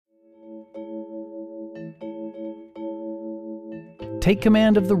Take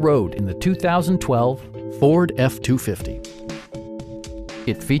command of the road in the 2012 Ford F-250.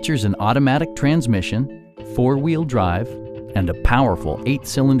 It features an automatic transmission, four-wheel drive, and a powerful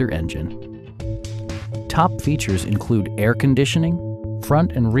 8-cylinder engine. Top features include air conditioning,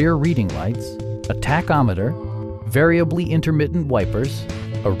 front and rear reading lights, a tachometer, variably intermittent wipers,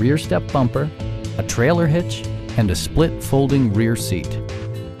 a rear step bumper, a trailer hitch, and a split folding rear seat.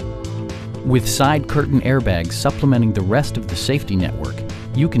 With side curtain airbags supplementing the rest of the safety network,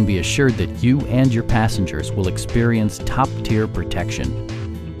 you can be assured that you and your passengers will experience top-tier protection.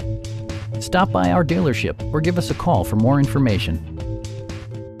 Stop by our dealership or give us a call for more information.